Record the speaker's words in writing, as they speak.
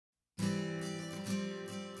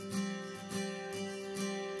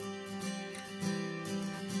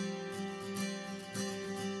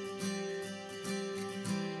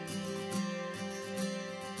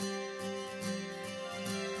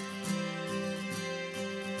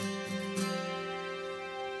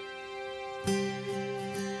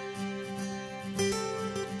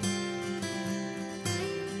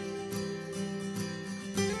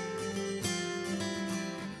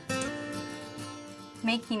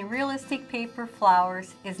Making realistic paper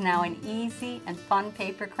flowers is now an easy and fun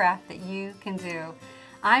paper craft that you can do.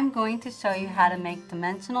 I'm going to show you how to make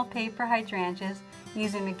dimensional paper hydrangeas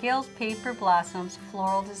using McGill's Paper Blossoms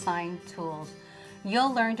floral design tools.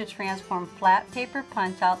 You'll learn to transform flat paper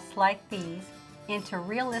punch-outs like these into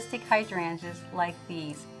realistic hydrangeas like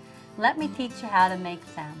these. Let me teach you how to make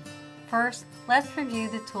them. First, let's review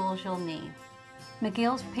the tools you'll need.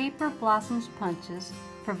 McGill's Paper Blossoms punches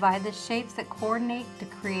provide the shapes that coordinate to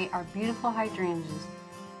create our beautiful hydrangeas.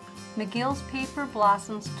 McGill's Paper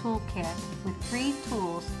Blossoms Toolkit with 3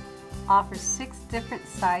 tools offers 6 different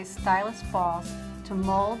size stylus balls to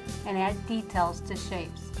mold and add details to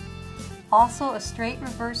shapes. Also, a straight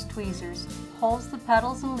reverse tweezers holds the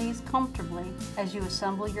petals and leaves comfortably as you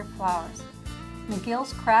assemble your flowers.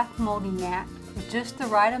 McGill's Craft Molding Mat with just the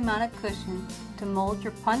right amount of cushion to mold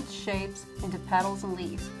your punch shapes into petals and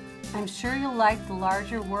leaves. I'm sure you'll like the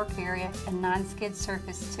larger work area and non-skid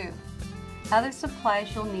surface too. Other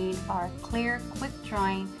supplies you'll need are clear,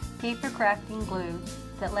 quick-drying paper crafting glue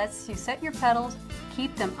that lets you set your petals,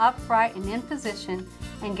 keep them upright and in position,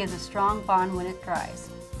 and gives a strong bond when it dries.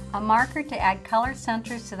 A marker to add color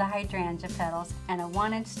centers to the hydrangea petals, and a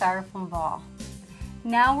 1-inch styrofoam ball.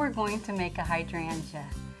 Now we're going to make a hydrangea.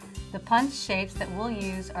 The punch shapes that we'll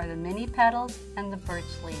use are the mini petals and the birch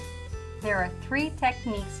leaf. There are 3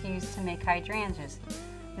 techniques used to make hydrangeas.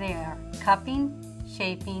 They are cupping,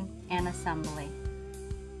 shaping, and assembly.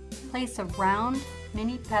 Place a round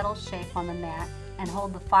mini petal shape on the mat and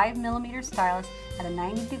hold the 5mm stylus at a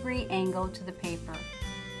 90-degree angle to the paper.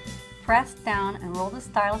 Press down and roll the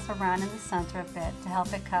stylus around in the center a bit to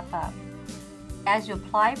help it cup up. As you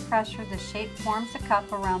apply pressure, the shape forms a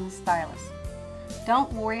cup around the stylus.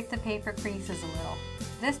 Don't worry if the paper creases a little.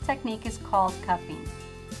 This technique is called cupping.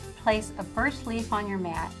 Place a birch leaf on your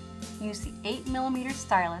mat. Use the 8mm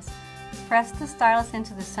stylus. Press the stylus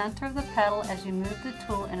into the center of the petal as you move the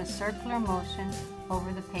tool in a circular motion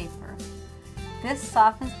over the paper. This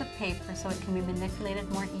softens the paper so it can be manipulated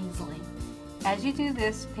more easily. As you do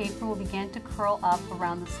this, paper will begin to curl up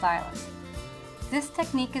around the stylus. This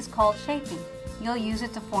technique is called shaping. You'll use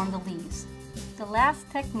it to form the leaves. The last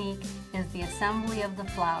technique is the assembly of the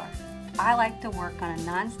flower. I like to work on a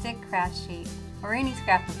non-stick craft sheet, or any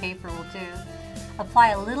scrap of paper will do. Apply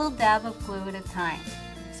a little dab of glue at a time.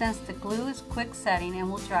 Since the glue is quick setting and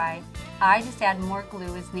will dry, I just add more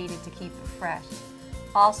glue as needed to keep it fresh.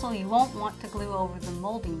 Also, you won't want to glue over the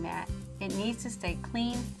molding mat. It needs to stay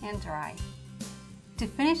clean and dry. To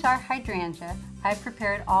finish our hydrangea, I've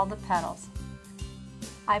prepared all the petals.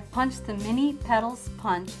 I've punched the mini petals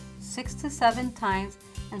punch 6 to 7 times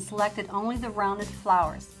and selected only the rounded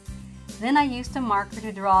flowers. Then I used a marker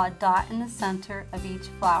to draw a dot in the center of each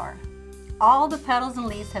flower. All the petals and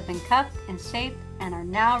leaves have been cupped and shaped and are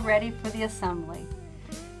now ready for the assembly.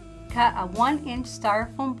 Cut a 1-inch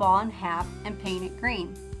styrofoam ball in half and paint it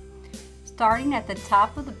green. Starting at the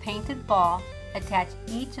top of the painted ball, attach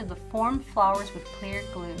each of the formed flowers with clear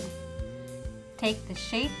glue. Take the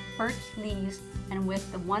shaped birch leaves and with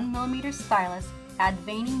the 1mm stylus, add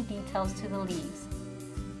veining details to the leaves.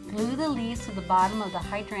 Glue the leaves to the bottom of the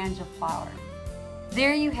hydrangea flower.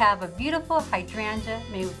 There you have a beautiful hydrangea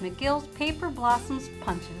made with McGill's Paper Blossoms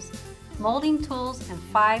punches, molding tools, and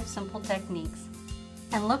 5 simple techniques.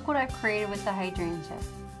 And look what I've created with the hydrangea.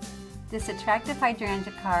 This attractive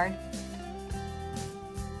hydrangea card,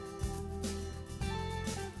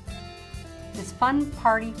 this fun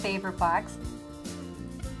party favor box,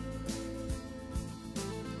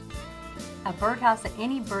 a birdhouse that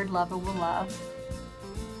any bird lover will love,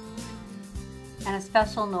 and a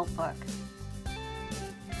special notebook.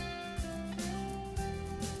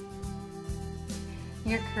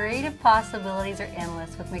 Your creative possibilities are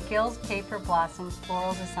endless with McGill's Paper Blossoms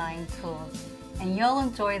floral design tools, and you'll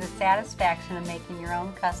enjoy the satisfaction of making your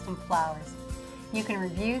own custom flowers. You can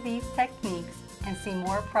review these techniques and see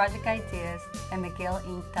more project ideas at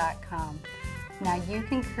McGillInk.com. Now you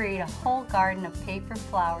can create a whole garden of paper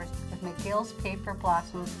flowers with McGill's Paper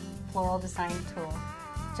Blossoms floral design tool.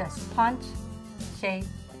 Just punch, shape,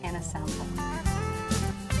 and assemble.